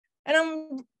And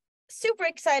I'm super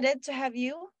excited to have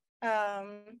you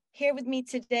here with me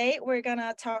today. We're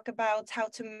gonna talk about how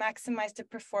to maximize the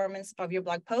performance of your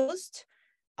blog post.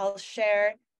 I'll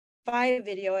share 5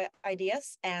 video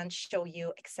ideas and show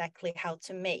you exactly how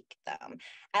to make them,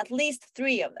 at least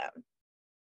 3 of them.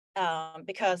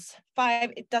 Because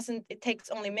 5, it takes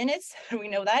only minutes. We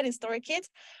know that in Storykit,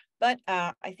 but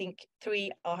I think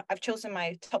 3, I've chosen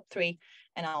my top 3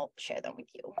 and I'll share them with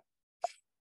you.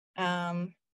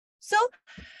 So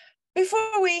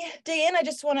before we dig in, I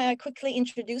just want to quickly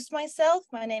introduce myself.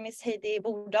 My name is Heidi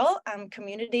Bordal. I'm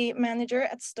community manager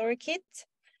at Storykit,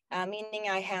 meaning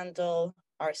I handle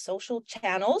our social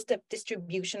channels, the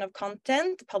distribution of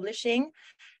content, publishing.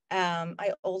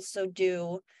 I also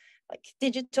do like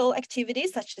digital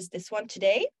activities such as this one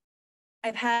today.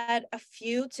 I've had a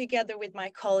few together with my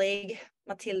colleague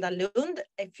Matilda Lund.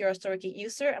 If you're a Storykit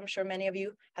user, I'm sure many of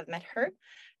you have met her.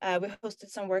 We hosted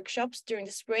some workshops during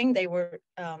the spring. They were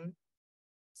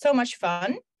so much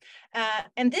fun.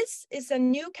 And this is a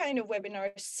new kind of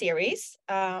webinar series.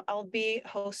 I'll be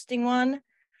hosting one,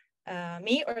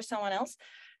 me or someone else,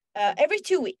 every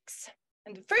 2 weeks.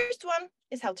 And the first one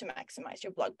is how to maximize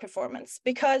your blog performance,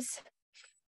 because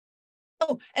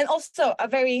and also a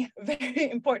very, very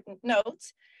important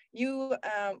note.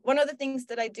 One of the things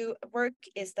that I do at work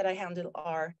is that I handle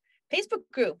our Facebook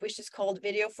group, which is called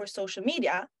Video for Social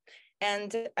Media.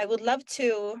 And I would love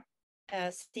to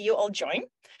see you all join.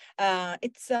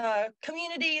 It's a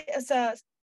community, as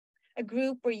a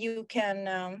group where you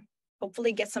can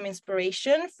hopefully get some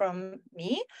inspiration from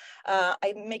me.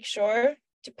 I make sure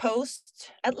to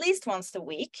post at least once a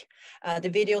week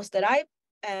the videos that I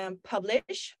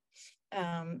publish.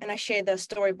 And I share the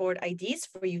storyboard ideas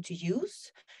for you to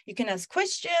use. You can ask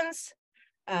questions,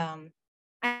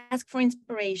 ask for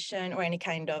inspiration or any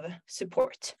kind of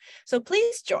support. So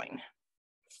please join.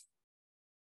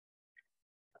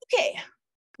 Okay,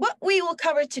 what we will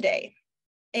cover today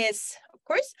is, of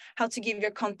course, how to give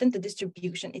your content the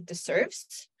distribution it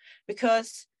deserves,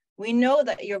 because we know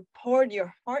that you've poured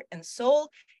your heart and soul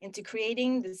into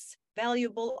creating these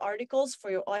valuable articles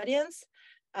for your audience.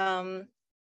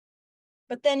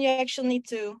 But then you actually need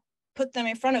to put them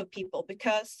in front of people,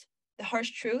 because the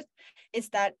harsh truth is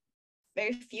that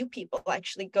very few people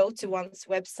actually go to one's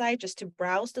website just to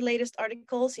browse the latest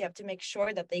articles. You have to make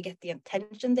sure that they get the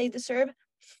attention they deserve.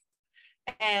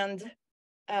 And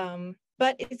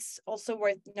but it's also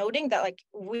worth noting that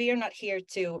we are not here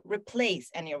to replace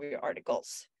any of your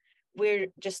articles. We're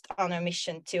just on a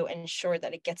mission to ensure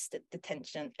that it gets the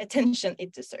attention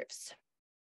it deserves.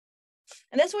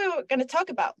 And that's what we're going to talk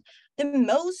about, the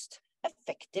most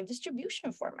effective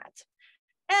distribution format.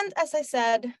 And as I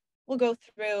said, we'll go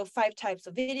through 5 types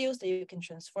of videos that you can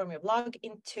transform your blog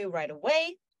into right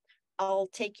away. I'll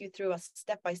take you through a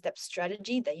step-by-step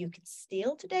strategy that you can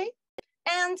steal today.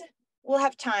 And we'll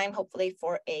have time, hopefully,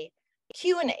 for a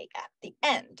Q&A at the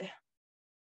end.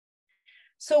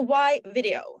 So why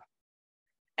video?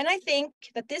 And I think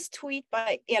that this tweet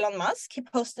by Elon Musk, he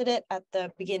posted it at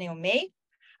the beginning of May.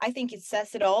 I think it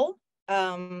says it all.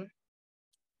 The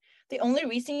only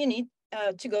reason you need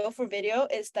to go for video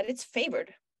is that it's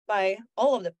favored by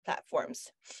all of the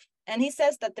platforms. And he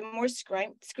says that the more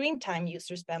screen time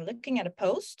users spend looking at a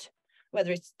post,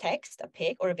 whether it's text, a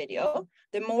pic, or a video,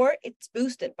 the more it's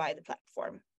boosted by the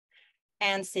platform.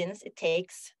 And since it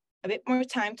takes a bit more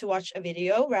time to watch a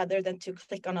video rather than to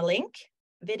click on a link,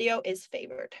 video is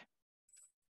favored.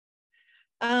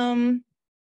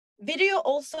 Video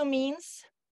also means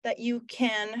that you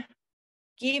can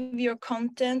give your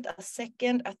content a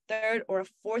second, a third, or a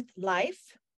 4th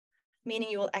life,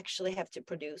 meaning you will actually have to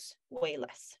produce way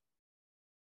less.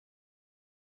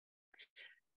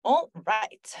 All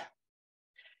right.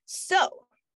 So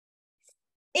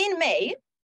in May,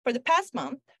 for the past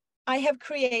month, I have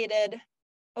created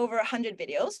over 100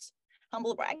 videos,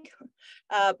 humble brag.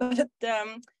 But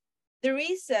the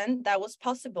reason that was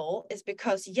possible is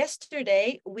because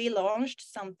yesterday we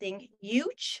launched something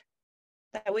huge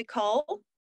that we call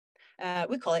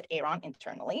it Aaron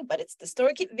internally, but it's the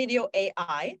Storykit Video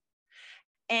AI.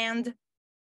 And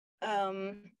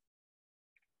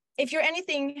if you're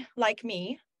anything like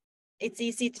me, it's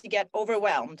easy to get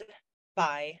overwhelmed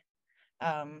by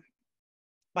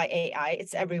AI.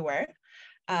 It's everywhere.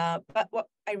 But what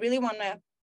I really want to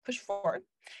push for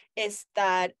is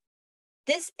that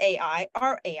this AI,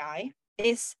 our AI,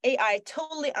 is AI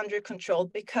totally under control,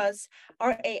 because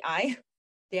our AI,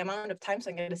 the amount of times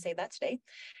I'm going to say that today,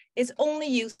 is only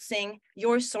using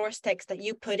your source text that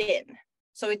you put in.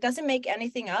 So it doesn't make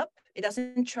anything up. It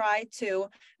doesn't try to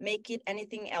make it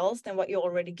anything else than what you're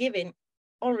already giving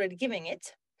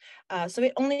it. So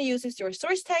it only uses your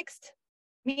source text,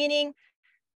 meaning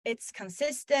it's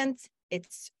consistent,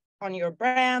 it's on your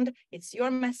brand, it's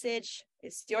your message,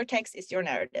 it's your text, it's your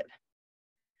narrative.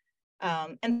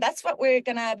 And that's what we're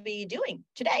gonna be doing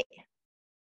today.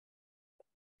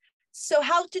 So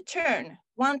how to turn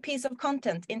one piece of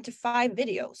content into 5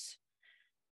 videos.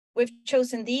 We've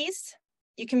chosen these.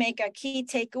 You can make a key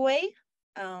takeaway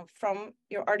from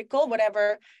your article,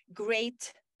 whatever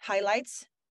great highlights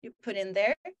you put in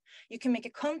there. You can make a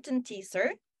content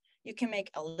teaser. You can make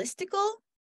a listicle,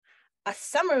 a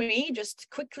summary, just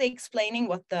quickly explaining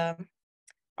what the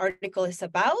article is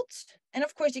about. And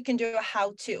of course, you can do a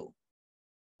how-to.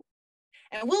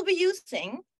 And we'll be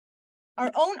using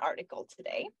our own article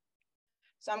today.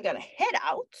 So I'm gonna head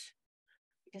out.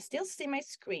 You can still see my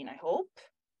screen, I hope.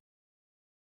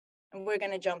 And we're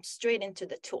gonna jump straight into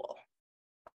the tool.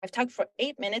 I've talked for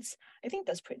 8 minutes. I think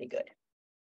that's pretty good.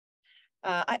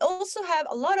 I also have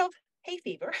a lot of hay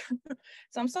fever,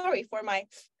 so I'm sorry for my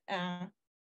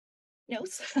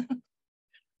nose,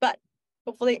 but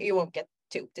hopefully you won't get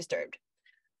too disturbed.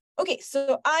 Okay,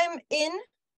 so I'm in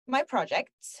my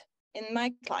project, in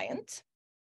my client.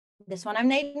 This one I've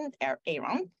named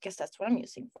Aaron, because that's what I'm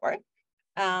using for.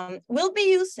 We'll be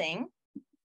using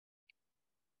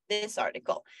this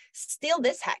article. Steal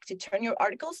this hack to turn your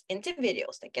articles into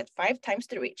videos that get 5 times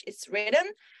the reach. It's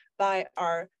written by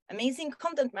our amazing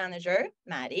content manager,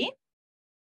 Maddie.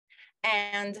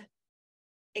 And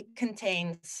it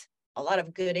contains a lot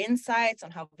of good insights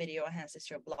on how video enhances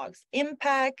your blog's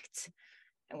impact.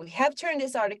 And we have turned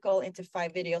this article into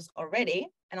 5 videos already,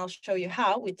 and I'll show you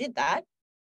how we did that.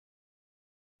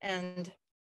 And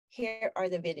here are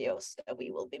the videos that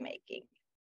we will be making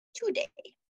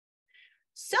today.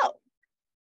 So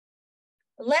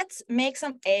let's make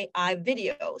some AI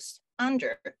videos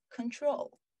under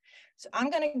control. So I'm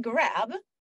gonna grab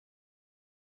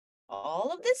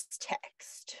all of this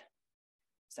text.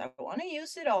 So I wanna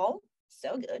use it all,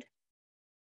 so good.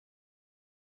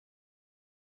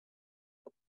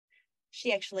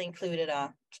 She actually included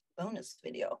a bonus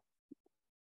video.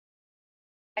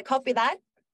 I copy that.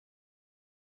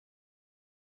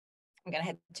 I'm gonna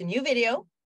head to new video.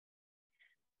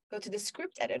 Go to the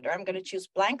script editor. I'm gonna choose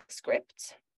blank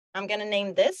script. I'm gonna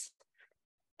name this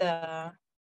the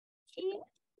key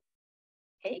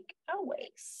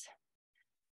takeaways.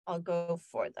 I'll go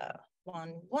for the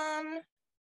 1-1.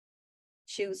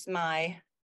 Choose my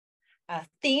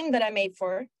theme that I made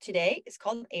for today. It's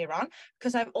called Aaron,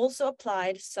 because I've also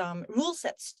applied some rule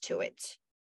sets to it.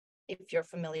 If you're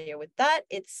familiar with that,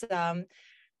 it's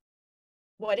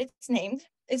what it's named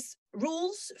is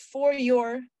rules for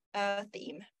your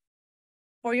theme,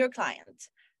 for your client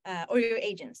or your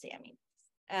agency, I mean.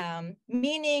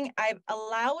 Meaning I've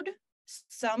allowed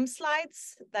some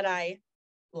slides that I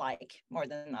like more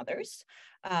than others.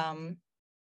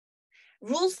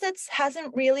 Rule sets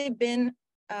hasn't really been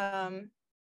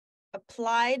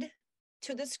applied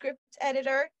to the script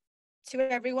editor to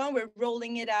everyone. We're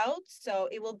rolling it out, so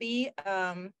it will be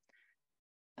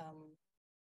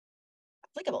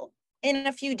applicable in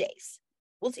a few days.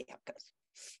 We'll see how it goes.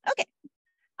 Okay,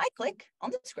 I click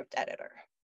on the script editor.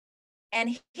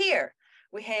 And here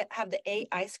we have the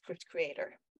AI script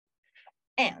creator.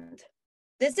 And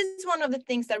this is one of the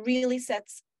things that really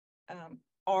sets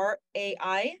our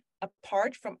AI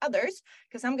apart from others,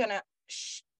 because I'm gonna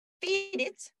feed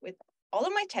it with all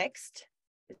of my text.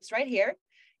 It's right here.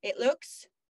 It looks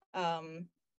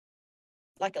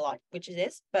like a lot, which it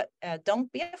is, but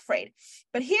don't be afraid.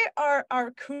 But here are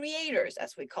our creators,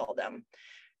 as we call them.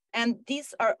 And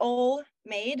these are all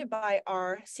made by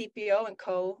our CPO and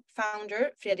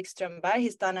co-founder, Fredrik Strömberg.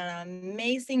 He's done an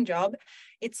amazing job.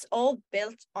 It's all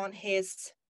built on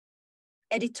his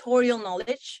editorial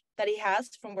knowledge that he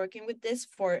has from working with this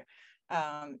for,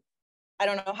 I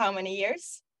don't know how many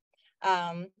years.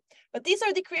 But these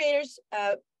are the creators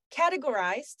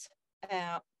categorized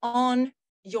on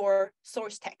your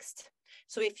source text.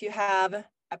 So if you have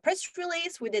a press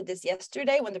release, we did this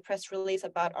yesterday when the press release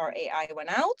about our AI went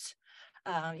out.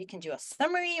 You can do a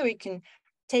summary, or you can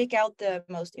take out the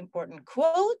most important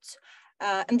quote.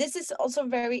 And this is also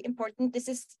very important. This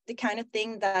is the kind of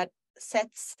thing that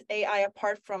sets AI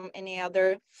apart from any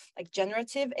other like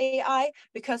generative AI,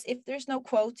 because if there's no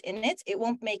quote in it, it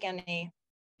won't make any,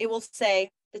 it will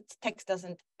say the text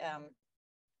doesn't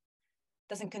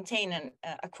contain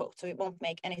a quote, so it won't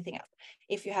make anything up.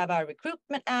 If you have a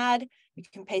recruitment ad, you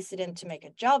can paste it in to make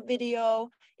a job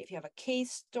video. If you have a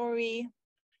case story,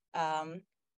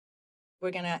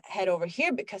 we're gonna head over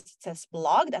here because it says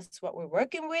blog. That's what we're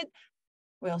working with.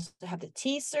 We also have the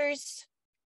teasers,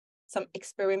 some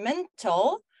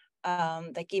experimental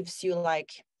that gives you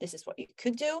like, this is what you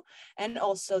could do. And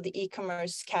also the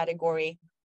e-commerce category.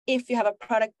 If you have a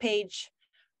product page,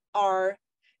 our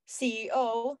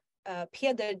CEO,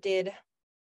 Peder, did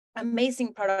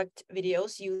amazing product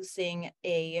videos using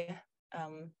a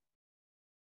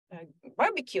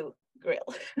barbecue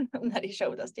grill that he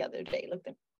showed us the other day. It looked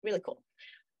really cool.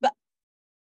 But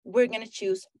we're going to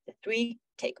choose the 3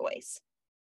 takeaways.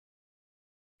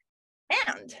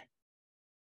 And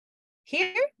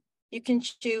here you can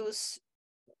choose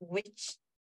which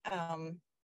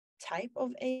type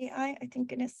of AI, I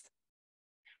think it is.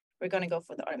 We're going to go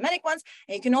for the automatic ones.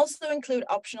 And you can also include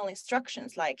optional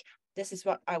instructions like, this is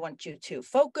what I want you to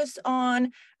focus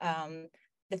on.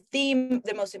 The theme,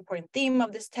 the most important theme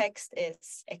of this text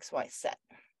is XYZ.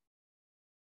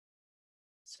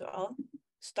 So I'll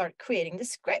start creating the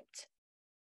script.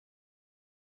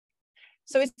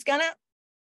 So it's gonna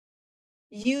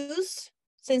use,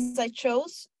 since I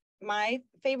chose my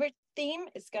favorite theme,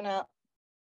 it's gonna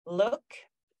look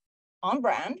on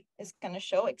brand. It's gonna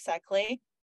show exactly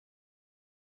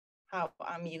how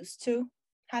I'm used to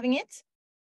having it.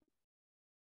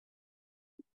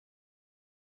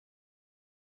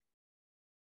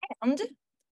 And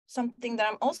something that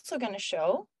I'm also going to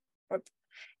show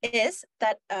is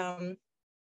that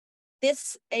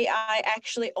this AI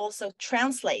actually also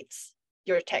translates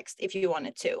your text if you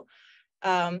wanted to.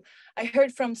 I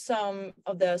heard from some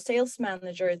of the sales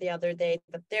manager the other day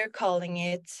that they're calling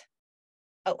it,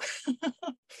 oh,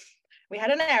 we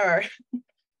had an error,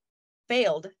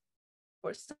 failed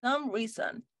for some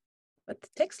reason, but the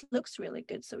text looks really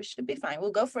good, so we should be fine.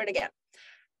 We'll go for it again.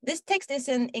 This text is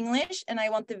in English and I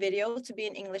want the video to be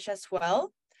in English as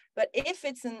well. But if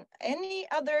it's in any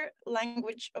other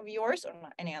language of yours, or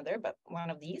not any other, but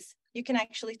one of these, you can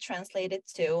actually translate it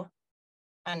to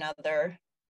another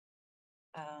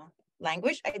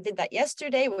language. I did that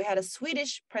yesterday. We had a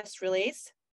Swedish press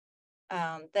release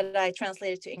that I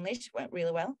translated to English. It went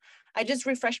really well. I just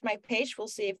refreshed my page. We'll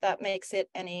see if that makes it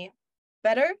any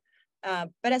better.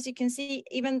 But as you can see,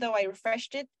 even though I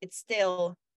refreshed it, it's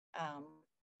still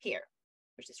here,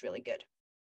 which is really good.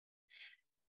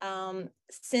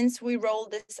 Since we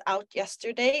rolled this out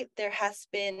yesterday, there has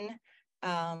been,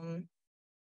 it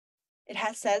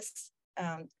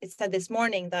said this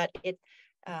morning that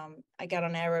I got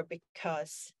an error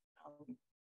because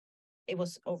it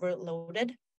was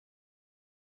overloaded.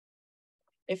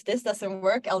 If this doesn't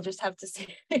work, I'll just have to sit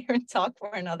here and talk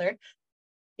for another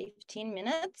 15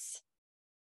 minutes.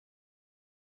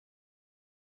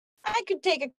 I could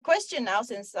take a question now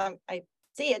since I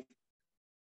see it.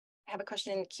 I have a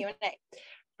question in the Q&A.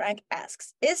 Frank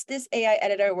asks, is this AI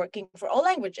editor working for all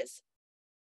languages?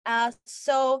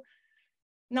 So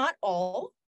not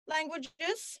all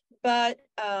languages, but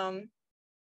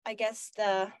I guess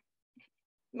the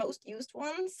most used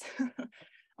ones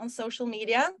on social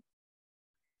media.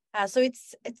 So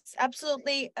it's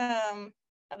absolutely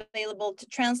available to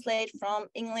translate from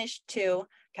English to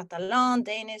Catalan,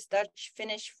 Danish, Dutch,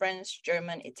 Finnish, French,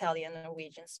 German, Italian,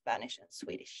 Norwegian, Spanish, and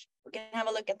Swedish. We can have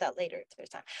a look at that later if there's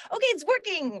time. Okay, it's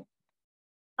working.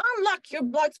 Unlock your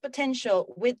blog's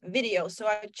potential with video. So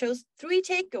I chose 3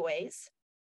 takeaways.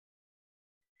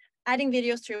 Adding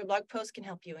videos to your blog post can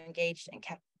help you engage and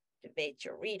captivate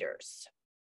your readers.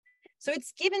 So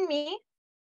it's given me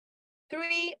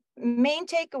 3 main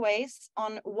takeaways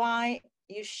on why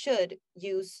you should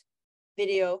use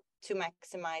video to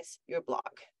maximize your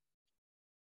blog.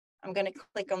 I'm going to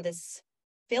click on this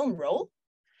film roll,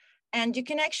 and you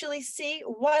can actually see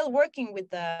while working with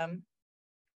the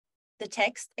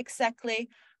text exactly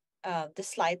the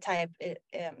slide type,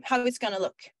 how it's going to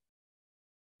look.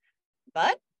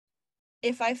 But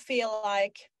if I feel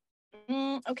like,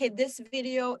 okay, this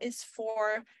video is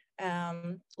for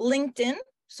LinkedIn,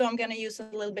 so I'm going to use a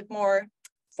little bit more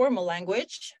formal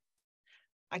language,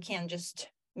 I can just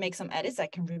make some edits. I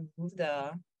can remove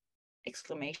the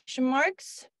exclamation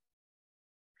marks.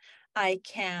 I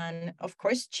can, of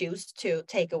course, choose to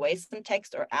take away some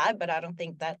text or add, but I don't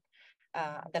think that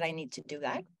that I need to do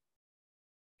that.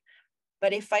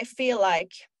 But if I feel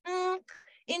like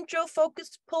intro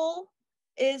focus pull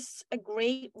is a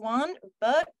great one,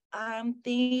 but I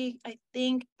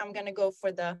think I'm gonna go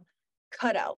for the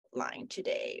cutout line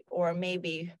today, or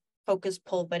maybe focus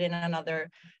pull, but in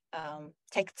another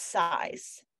text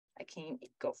size. I can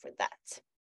go for that.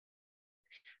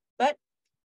 But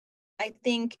I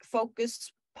think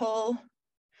focus pull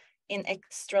in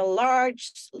extra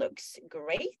large looks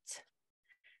great.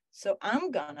 So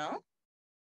I'm gonna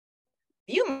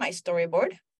view my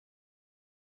storyboard. I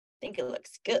think it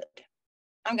looks good.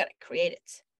 I'm gonna create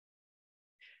it.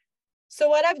 So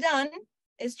what I've done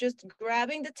is just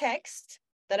grabbing the text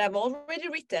that I've already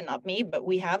written, not me, but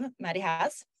Maddie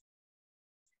has,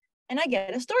 and I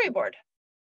get a storyboard.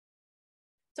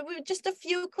 So with just a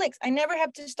few clicks, I never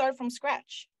have to start from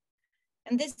scratch.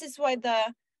 And this is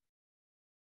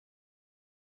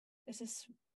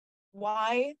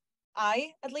why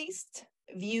I, at least,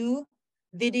 view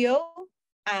video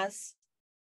as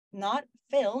not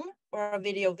film or a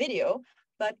video,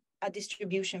 but a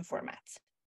distribution format.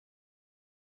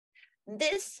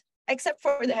 This, except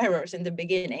for the errors in the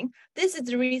beginning, this is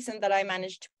the reason that I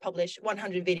managed to publish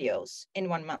 100 videos in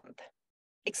 1 month,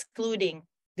 excluding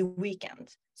the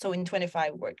weekend. So in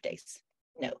 25 work days,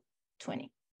 no,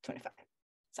 20, 25,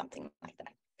 something like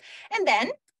that. And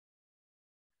then,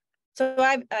 so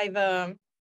I've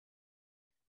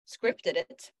scripted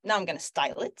it. Now I'm gonna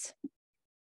style it.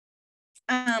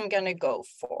 I'm gonna go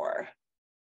for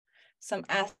some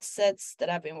assets that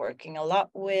I've been working a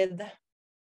lot with,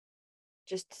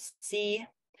 just to see.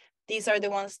 These are the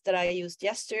ones that I used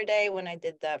yesterday when I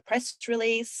did the press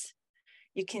release.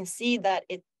 You can see that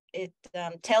it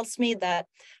tells me that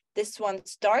this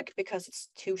one's dark because it's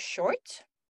too short.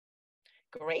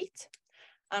 Great.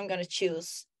 I'm gonna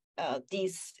choose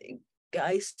these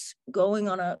guys going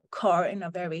on a car in a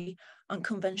very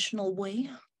unconventional way.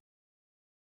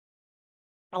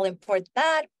 I'll import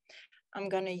that. I'm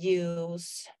gonna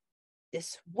use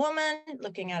this woman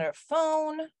looking at her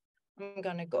phone. I'm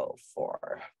gonna go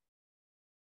for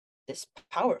this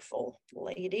powerful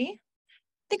lady,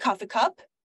 the coffee cup.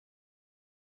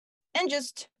 And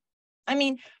just, I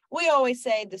mean, we always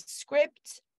say the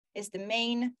script is the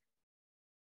main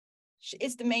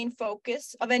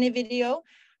focus of any video.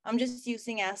 I'm just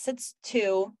using assets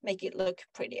to make it look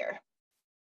prettier.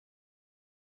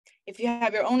 If you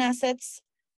have your own assets,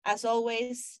 as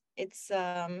always, it's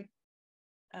of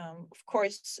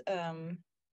course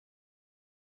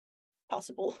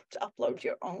possible to upload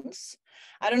your own.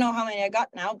 I don't know how many I got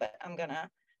now, but I'm gonna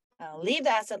leave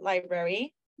the asset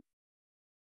library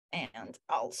and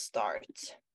I'll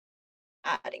start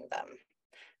adding them.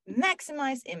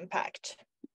 Maximize impact.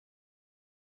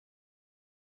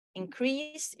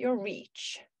 Increase your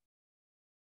reach.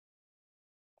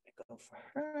 Go for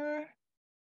her.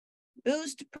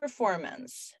 Boost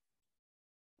performance.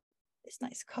 This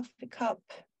nice coffee cup.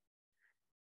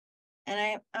 And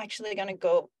I'm actually gonna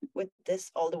go with this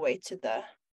all the way to the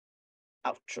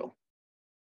outro.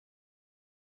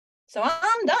 So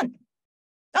I'm done.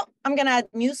 Oh, I'm gonna add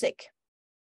music.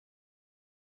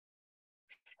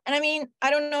 And I mean,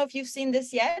 I don't know if you've seen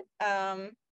this yet.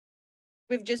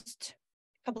 We've just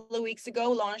a couple of weeks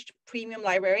ago launched Premium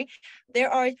Library. There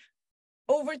are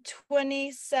over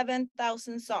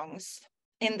 27,000 songs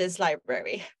in this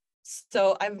library.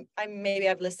 So I've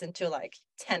listened to like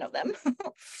 10 of them.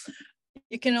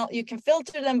 You can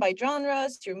filter them by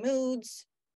genres, your moods,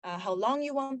 how long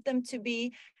you want them to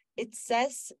be. It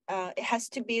says it has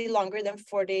to be longer than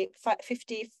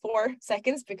 54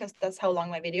 seconds because that's how long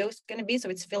my video is going to be. So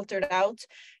it's filtered out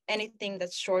anything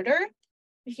that's shorter.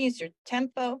 You can use your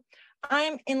tempo.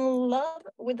 I'm in love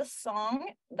with a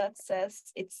song that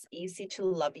says it's easy to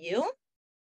love you.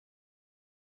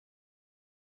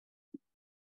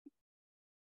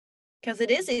 Because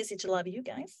it is easy to love you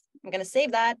guys. I'm going to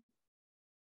save that.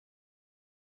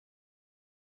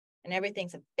 And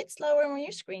everything's a bit slower when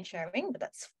you're screen sharing, but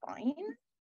that's fine.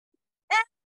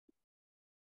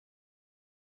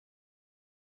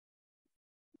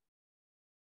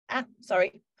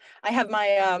 Sorry. I have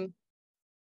my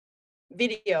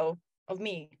video of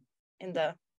me in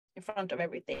front of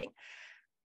everything.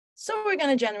 So we're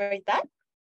going to generate that.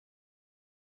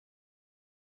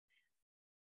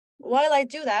 While I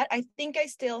do that, I think I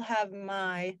still have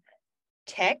my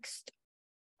text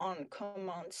on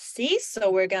Command C.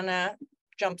 So we're going to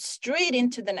jump straight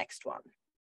into the next one.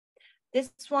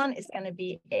 This one is going to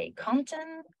be a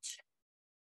content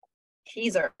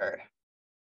teaser. I'm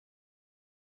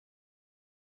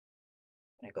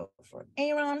going to go for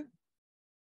Aaron.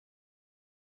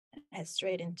 Head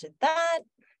straight into that.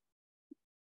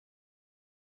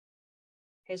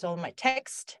 Here's all my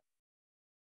text.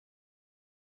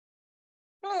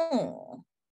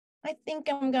 I think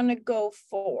I'm gonna go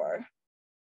for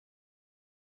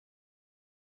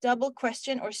double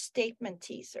question or statement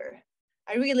teaser.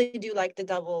 I really do like the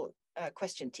double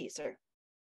question teaser.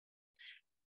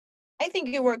 I think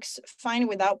it works fine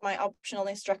without my optional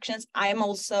instructions. I'm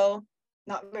also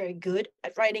not very good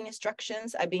at writing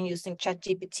instructions. I've been using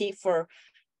ChatGPT for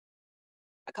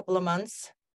a couple of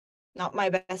months. Not my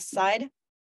best side.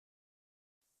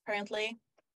 Apparently,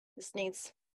 this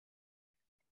needs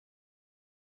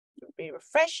to be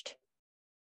refreshed.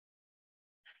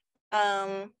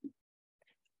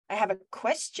 I have a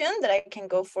question that I can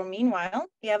go for meanwhile.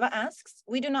 Eva asks,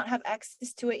 we do not have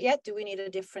access to it yet. Do we need a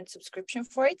different subscription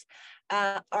for it?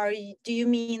 Do you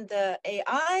mean the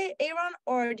AI, Aaron,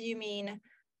 or do you mean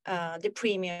the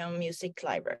premium music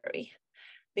library?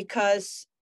 Because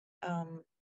I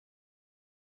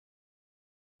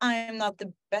am not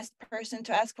the best person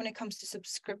to ask when it comes to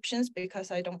subscriptions because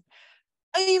I don't,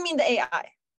 oh, you mean the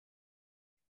AI?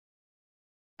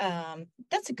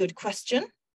 That's a good question.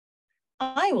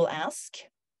 I will ask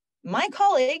my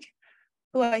colleague,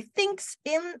 who I think's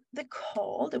in the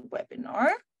call, the webinar,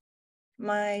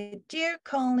 my dear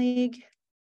colleague,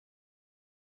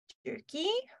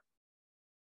 Turkey.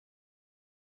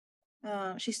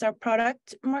 She's our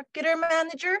product marketer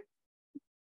manager.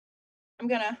 I'm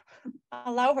gonna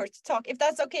allow her to talk. If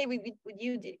that's okay with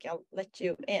you, Dirk, I'll let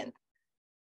you in.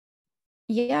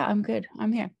 Yeah, I'm good.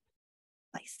 I'm here.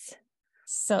 Nice.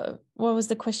 So what was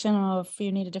the question of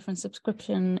you need a different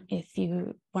subscription if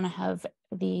you want to have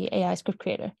the AI script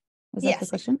creator? Was that the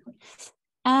question?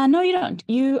 No, you don't.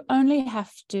 You only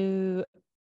have to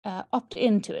opt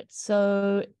into it.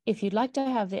 So if you'd like to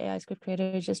have the AI script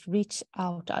creator, just reach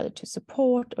out either to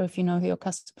support, or if you know who your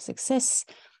customer success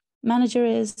manager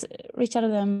is, reach out to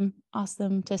them, ask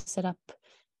them to set up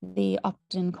the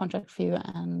opt-in contract for you,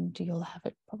 and you'll have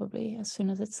it probably as soon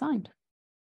as it's signed.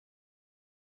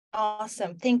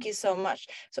 Awesome. Thank you so much.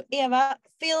 So Eva,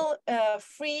 feel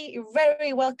free. You're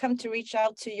very welcome to reach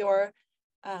out to your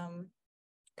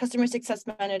customer success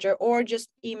manager, or just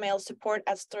email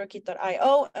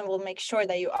support@storykit.io, and we'll make sure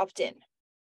that you opt in.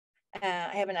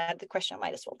 I haven't added the question. I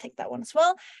might as well take that one as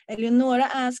well. Eleonora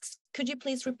asks, could you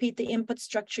please repeat the input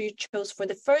structure you chose for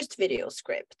the first video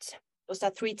script? Was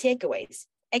that 3 takeaways?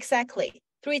 Exactly.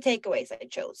 3 takeaways I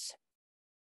chose.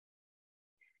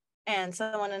 And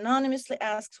someone anonymously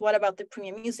asks, what about the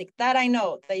premium music? That I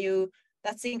know that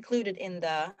that's included in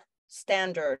the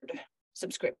standard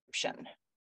subscription.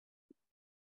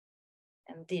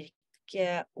 And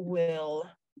Dirk will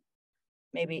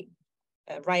maybe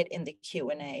write in the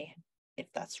Q&A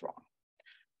if that's wrong.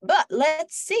 But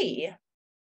let's see.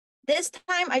 This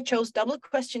time I chose double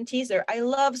question teaser. I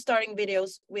love starting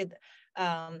videos with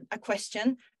a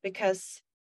question because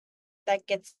that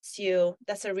gets you,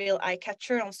 that's a real eye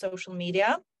catcher on social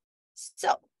media.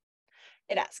 So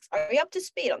it asks, are you up to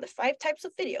speed on the 5 types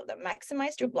of video that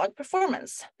maximize your blog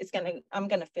performance? I'm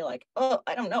gonna feel like, oh,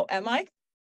 I don't know, am I?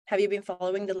 Have you been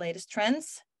following the latest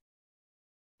trends?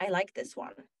 I like this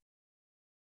one.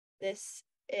 This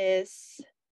is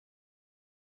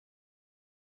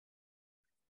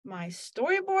my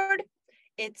storyboard.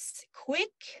 It's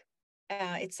quick.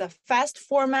 It's a fast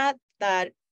format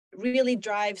that really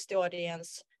drives the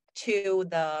audience to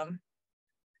the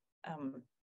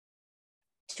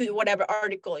to whatever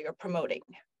article you're promoting.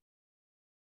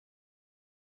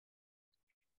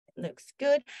 It looks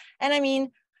good. And I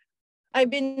mean, I've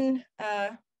been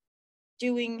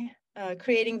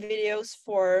creating videos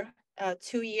for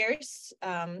 2 years.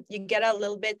 You get a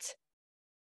little bit,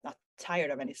 not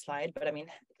tired of any slide, but I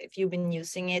mean, if you've been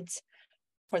using it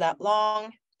for that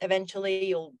long, eventually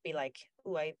you'll be like,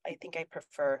 oh, I think I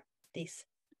prefer these.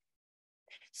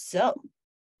 So,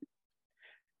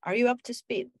 are you up to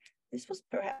speed? This was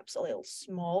perhaps a little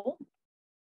small.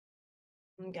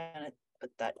 I'm gonna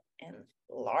put that in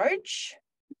large.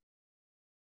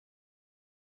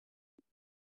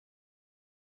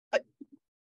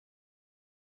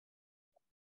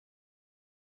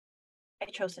 I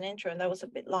chose an intro and that was a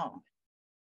bit long.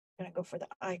 I'm gonna go for the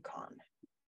icon.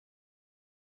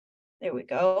 There we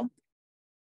go.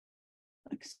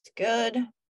 Looks good.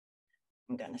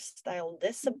 I'm gonna style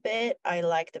this a bit. I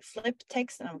like the flip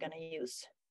text and I'm gonna use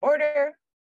order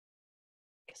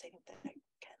because I think that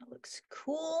kind of looks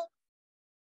cool.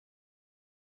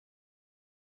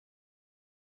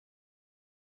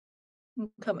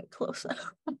 I'm coming closer.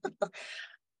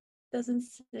 Doesn't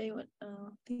say what, I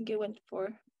think it went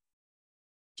for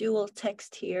dual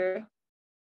text here.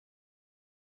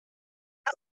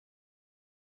 Oh.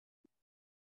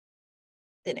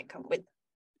 Didn't come with,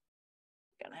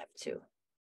 I'm gonna have to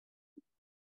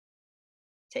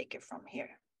take it from here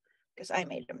because I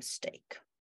made a mistake.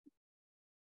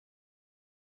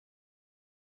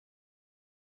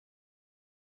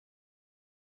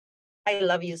 I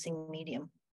love using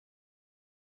Medium.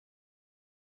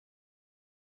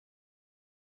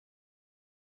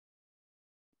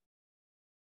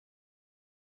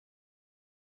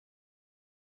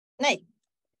 Nay,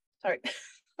 sorry.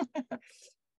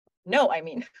 No, I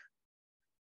mean.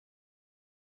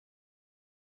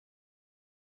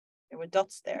 There were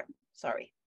dots there,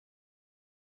 sorry.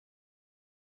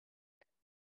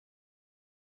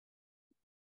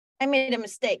 I made a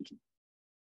mistake,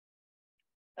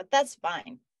 but that's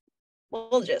fine.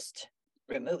 We'll just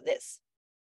remove this.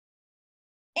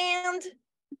 And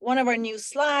one of our new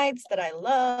slides that I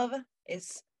love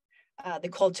is the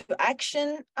call to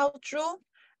action outro.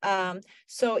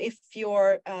 So if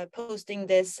you're posting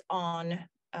this on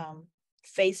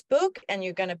Facebook and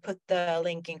you're going to put the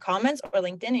link in comments, or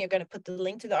LinkedIn, and you're going to put the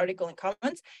link to the article in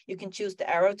comments, you can choose the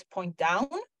arrow to point down.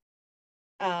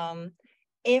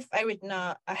 If I written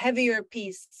a heavier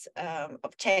piece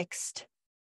of text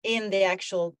in the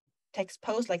actual text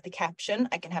post, like the caption,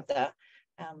 I can have the,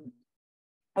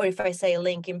 or if I say a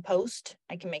link in post,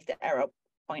 I can make the arrow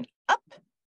point up.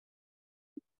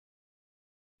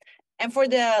 And for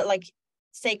the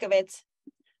sake of it,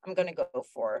 I'm going to go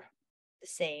for the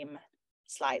same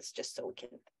slides just so we can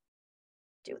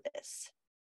do this.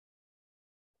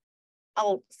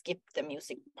 I'll skip the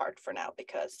music part for now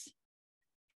because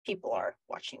people are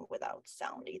watching without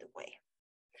sound either way.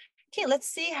 Okay, let's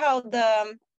see how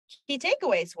the key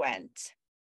takeaways went.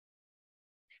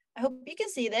 I hope you can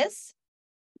see this.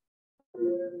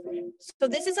 So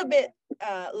this is a bit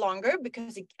longer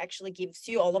because it actually gives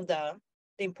you all of the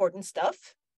important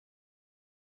stuff.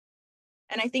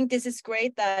 And I think this is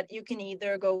great that you can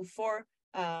either go for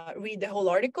read the whole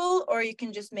article, or you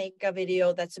can just make a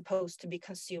video that's supposed to be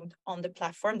consumed on the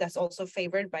platform that's also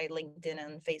favored by LinkedIn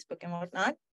and Facebook and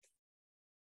whatnot.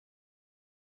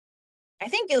 I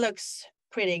think it looks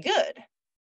pretty good.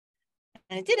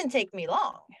 And it didn't take me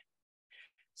long.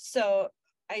 So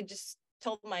I just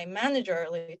told my manager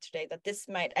earlier today that this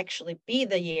might actually be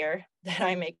the year that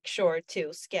I make sure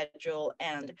to schedule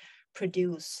and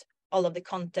produce all of the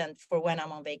content for when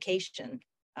I'm on vacation.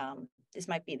 This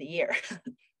might be the year.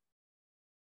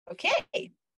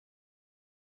 Okay.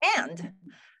 And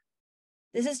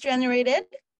this is generated.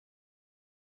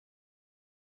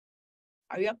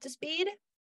 Are you up to speed?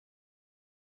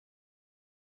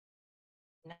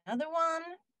 Another one.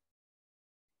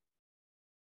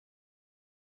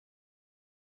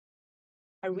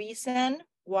 A reason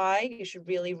why you should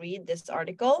really read this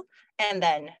article, and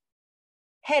then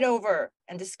head over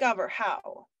and discover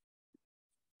how.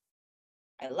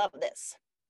 I love this.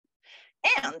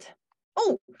 And,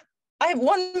 oh, I have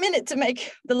 1 minute to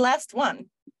make the last one.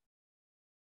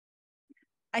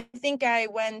 I think I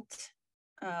went,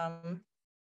 I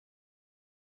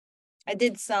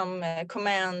did some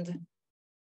Command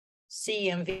C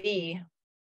and V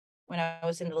when I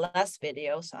was in the last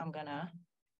video, so I'm gonna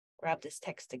grab this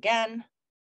text again.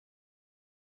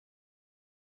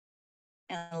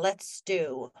 And let's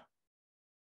do,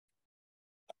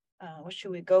 what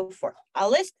should we go for? A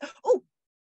list, oh,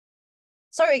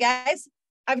 sorry guys.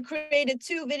 I've created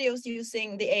 2 videos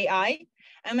using the AI.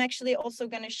 I'm actually also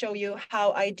gonna show you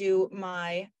how I do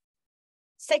my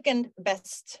second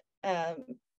best,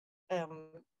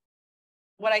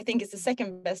 what I think is the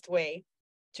second best way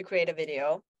to create a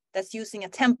video that's using a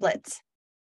template.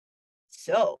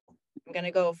 So I'm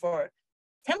gonna go for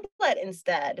template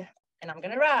instead, and I'm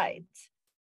gonna write.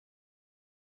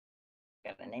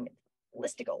 I'm gonna name it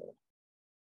listicle.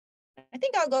 I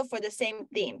think I'll go for the same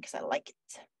theme because I like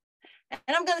it.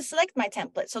 And I'm gonna select my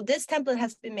template. So this template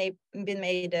has been made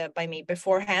by me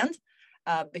beforehand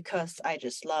because I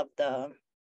just love the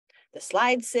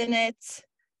slides in it.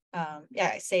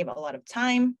 Yeah, I save a lot of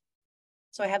time.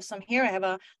 So I have some here. I have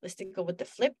a listicle with the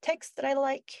flip text that I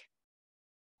like.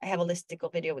 I have a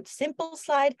listicle video with simple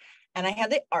slide, and I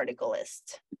have the article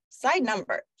list, side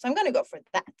number. So I'm gonna go for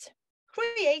that.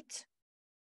 Create.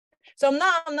 So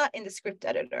I'm not in the script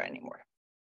editor anymore.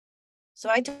 So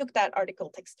I took that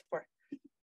article text for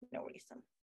no reason.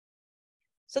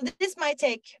 So this might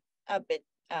take a bit,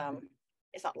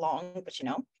 it's not long, but you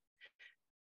know.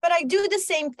 But I do the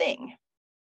same thing.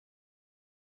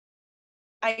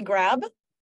 I grab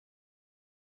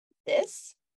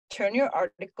this, turn your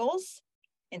articles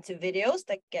into videos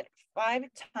that get 5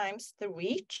 times the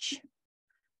reach.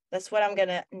 That's what I'm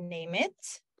gonna name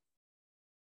it.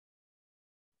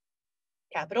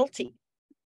 Capital T.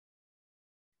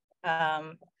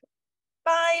 5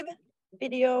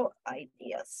 video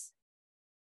ideas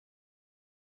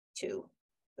to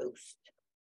boost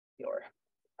your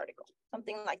article,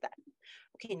 something like that.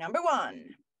 Okay, number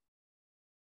 1.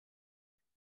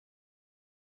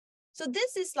 So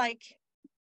this is like,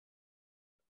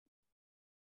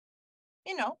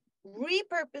 you know,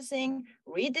 repurposing,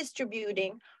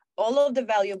 redistributing all of the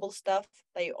valuable stuff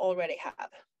that you already have.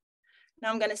 Now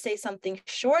I'm going to say something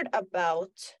short about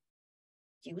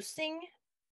using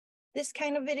this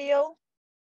kind of video.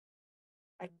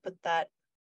 I put that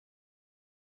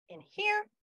in here,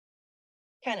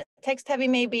 kind of text heavy,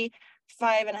 maybe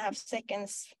 5.5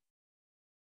 seconds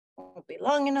Won't be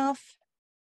long enough.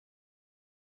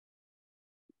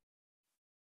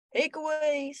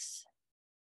 Takeaways.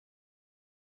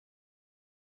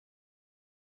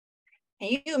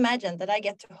 Can you imagine that I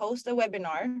get to host a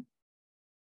webinar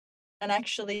and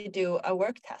actually do a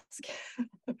work task?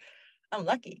 I'm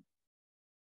lucky.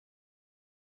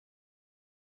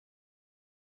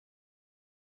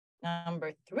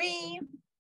 Number 3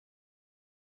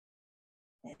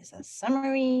 is a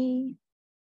summary.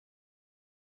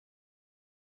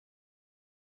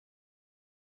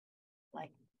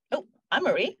 Like, oh, I'm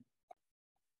Marie.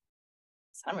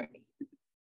 Summary.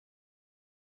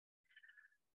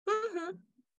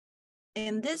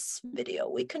 In this video,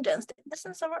 we condensed the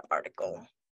essence of our article.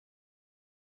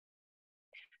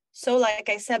 So like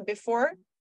I said before,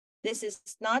 this is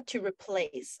not to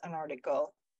replace an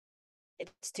article.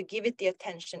 It's to give it the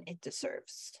attention it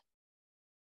deserves.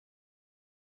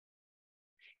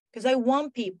 Because I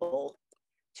want people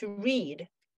to read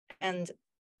and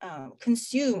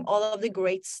consume all of the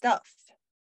great stuff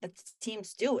that the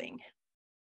team's doing.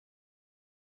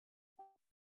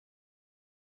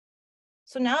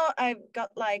 So now I've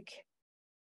got like,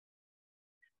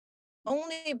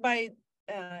 only by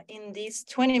in these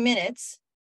 20 minutes,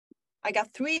 I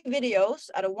got 3 videos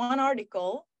out of 1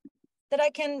 article that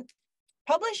I can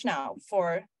publish now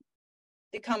for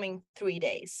the coming 3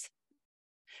 days.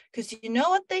 Because you know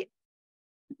what they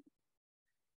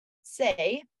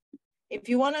say, if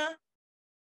you want to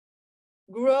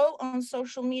grow on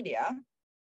social media,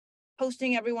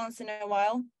 posting every once in a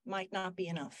while might not be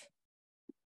enough.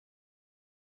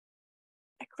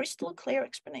 A crystal clear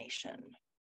explanation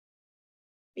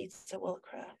beats a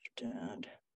well-crafted.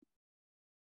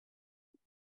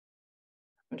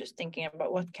 I'm just thinking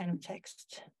about what kind of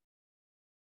text.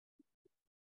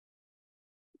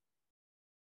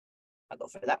 I'll go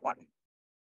for that one,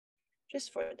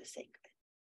 just for the sake of it.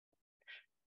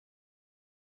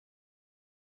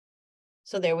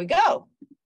 So there we go.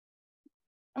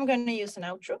 I'm going to use an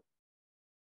outro.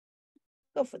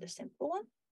 Go for the simple one.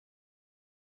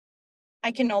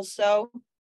 I can also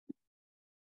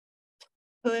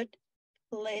put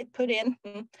in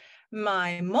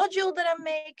my module that I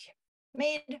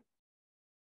made.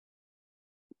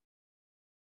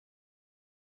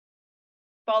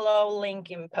 Follow link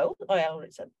in post. Oh, I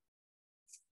already said.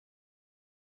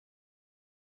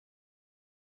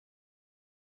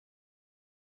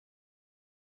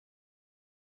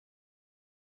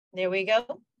 There we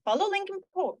go. Follow link in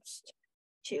post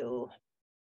to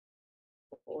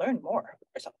learn more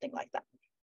or something like that.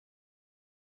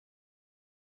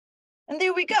 And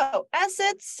there we go.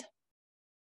 Assets.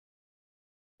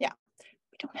 Yeah,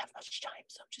 we don't have much time,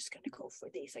 so I'm just going to go for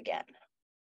these again.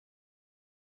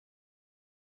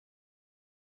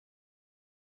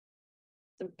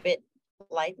 It's a bit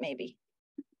light, maybe,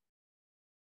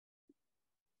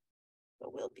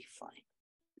 but we'll be fine.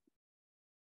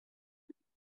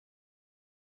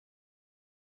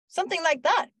 Something like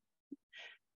that.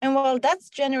 And while that's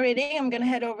generating, I'm going to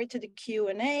head over to the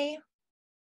Q&A.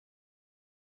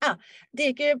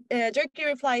 Jerky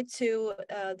replied to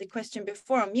the question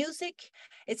before on music.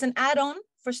 It's an add-on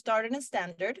for Starter and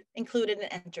Standard, included in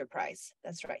Enterprise.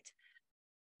 That's right.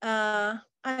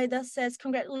 Ida says,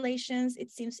 congratulations.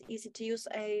 It seems easy to use.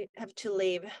 I have to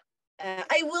leave.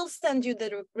 I will send you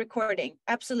the recording.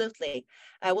 Absolutely.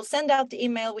 I will send out the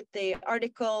email with the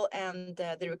article and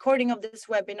the recording of this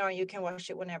webinar. You can watch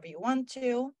it whenever you want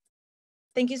to.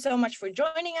 Thank you so much for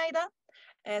joining, Ida.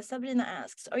 Sabrina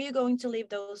asks, are you going to leave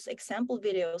those example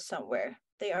videos somewhere?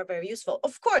 They are very useful.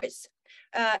 Of course.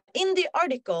 In the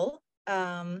article,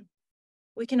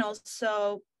 we can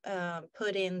also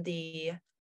put in the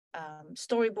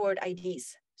storyboard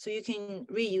IDs, so you can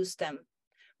reuse them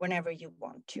whenever you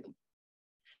want to.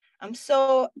 I'm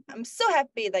so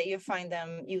happy that you find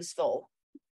them useful.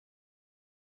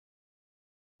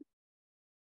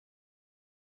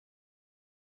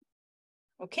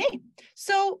 Okay,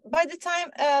 so by the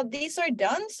time these are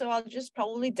done, so I'll just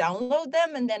probably download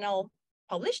them and then I'll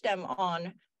publish them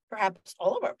on perhaps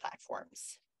all of our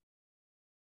platforms.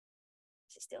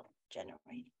 This is still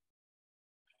generating.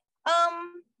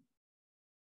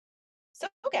 So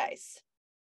guys,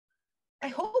 I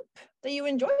hope that you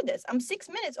enjoyed this. I'm 6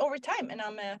 minutes over time, and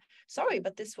I'm sorry,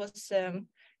 but this was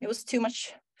it was too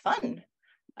much fun.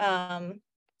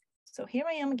 So here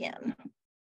I am again.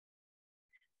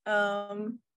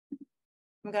 I'm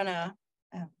gonna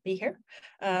be here.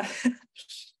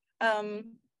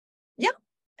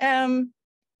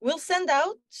 We'll send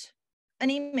out an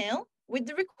email with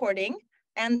the recording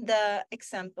and the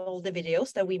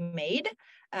videos that we made.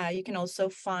 You can also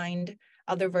find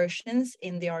other versions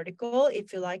in the article.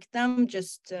 If you like them,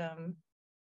 just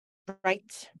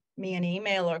write me an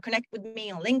email or connect with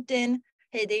me on LinkedIn,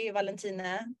 Heidi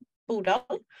Valentine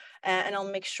Bordal, and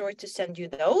I'll make sure to send you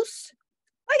those.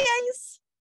 Bye, guys.